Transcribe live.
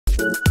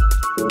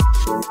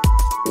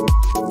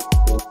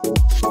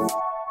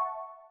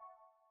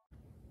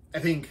I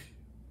think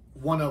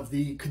one of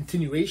the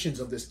continuations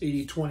of this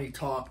 80-20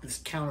 talk,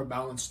 this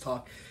counterbalance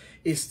talk,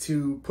 is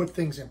to put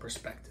things in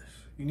perspective.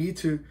 You need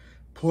to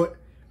put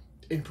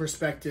in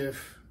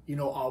perspective, you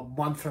know, a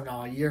month from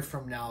now, a year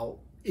from now,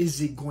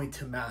 is it going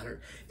to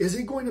matter? Is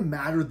it going to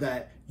matter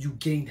that you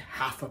gained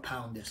half a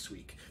pound this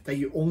week? That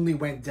you only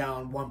went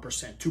down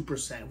 1%,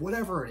 2%,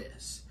 whatever it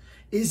is?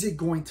 Is it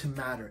going to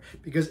matter?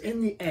 Because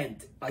in the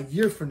end, a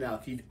year from now,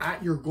 if you're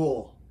at your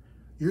goal,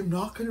 you're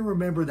not going to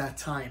remember that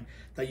time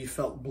that you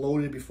felt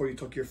bloated before you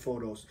took your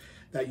photos,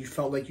 that you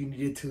felt like you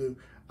needed to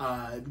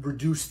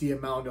reduce the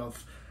amount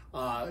of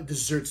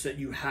desserts that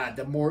you had,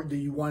 that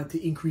you wanted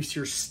to increase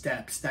your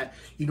steps, that,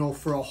 you know,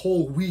 for a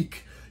whole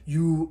week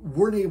you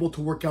weren't able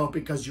to work out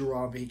because you were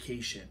on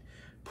vacation.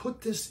 Put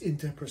this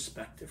into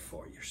perspective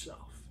for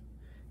yourself.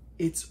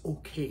 It's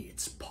okay.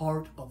 It's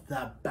part of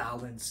that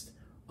balanced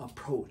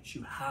approach.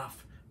 You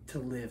have to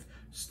live.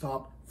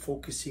 Stop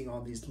focusing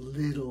on these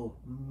little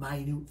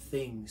minute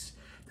things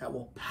that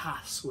will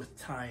pass with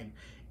time,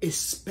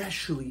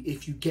 especially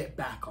if you get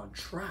back on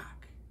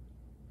track.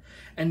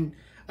 And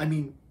I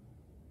mean,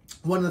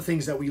 one of the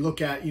things that we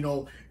look at, you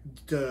know,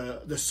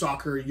 the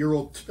soccer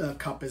Euro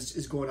Cup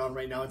is going on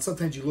right now, and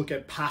sometimes you look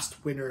at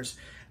past winners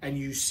and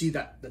you see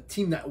that the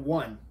team that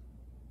won,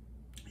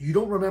 you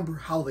don't remember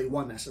how they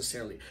won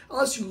necessarily,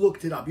 unless you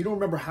looked it up. You don't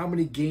remember how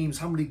many games,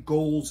 how many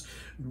goals,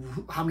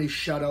 how many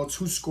shutouts,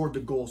 who scored the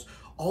goals.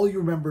 All you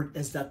remembered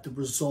is that the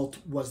result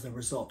was the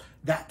result.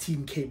 That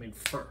team came in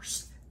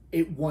first.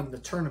 It won the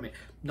tournament.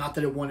 Not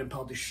that it won in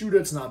penalty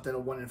shootouts, not that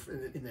it won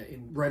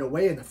in right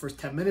away in the first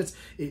 10 minutes.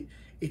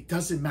 It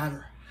doesn't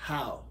matter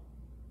how.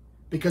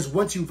 Because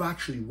once you've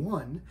actually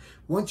won,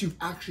 once you've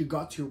actually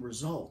got to your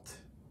result,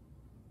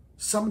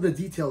 some of the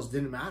details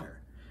didn't matter.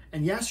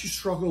 And yes, you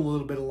struggle a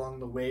little bit along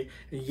the way.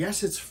 And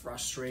yes, it's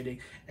frustrating.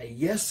 And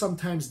yes,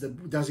 sometimes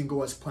it doesn't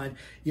go as planned.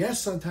 Yes,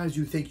 sometimes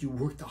you think you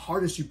worked the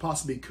hardest you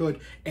possibly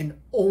could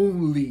and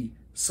only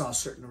saw a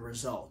certain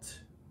result.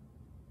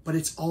 But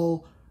it's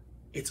all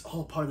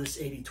part of this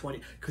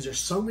 80-20, because there's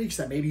some weeks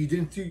that maybe you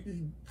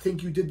didn't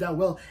think you did that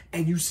well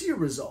and you see a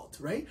result,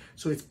 right?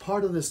 So it's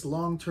part of this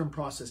long-term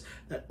process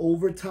that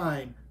over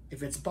time,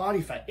 if it's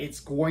body fat,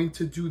 it's going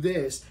to do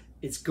this.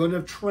 It's going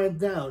to trend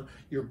down.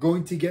 You're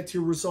going to get to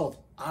your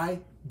result. I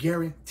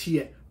guarantee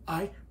it.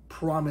 I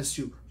promise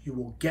you, you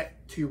will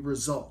get to your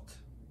result.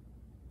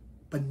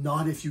 But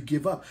not if you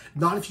give up.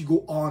 Not if you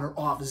go on or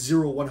off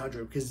 0,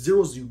 100. Because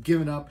 0 is you've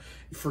given up.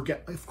 You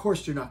forget. Of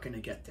course, you're not going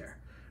to get there.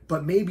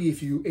 But maybe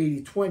if you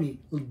 80-20,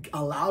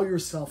 allow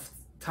yourself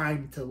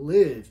time to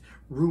live,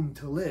 room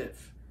to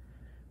live.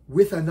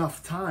 With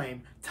enough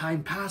time,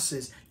 time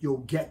passes, you'll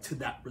get to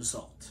that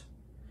result.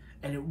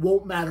 And it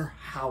won't matter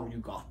how you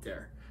got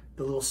there.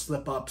 The little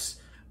slip-ups,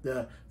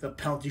 the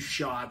penalty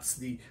shots,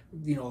 the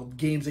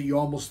games that you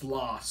almost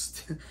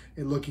lost.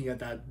 And looking at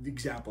that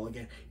example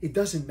again, it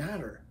doesn't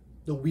matter.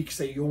 The weeks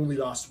that you only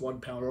lost 1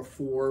 pound or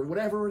 4,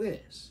 whatever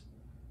it is.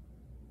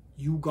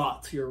 You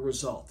got to your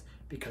result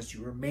because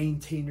you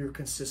maintained your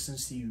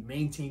consistency, you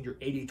maintained your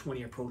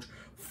 80-20 approach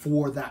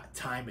for that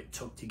time it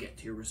took to get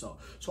to your result.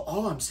 So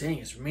all I'm saying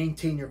is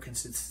maintain your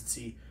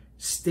consistency,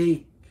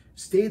 stay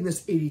in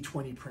this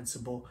 80-20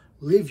 principle,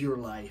 live your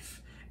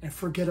life, and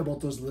forget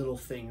about those little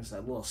things,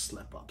 that little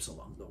slip-ups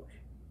along the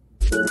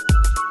way.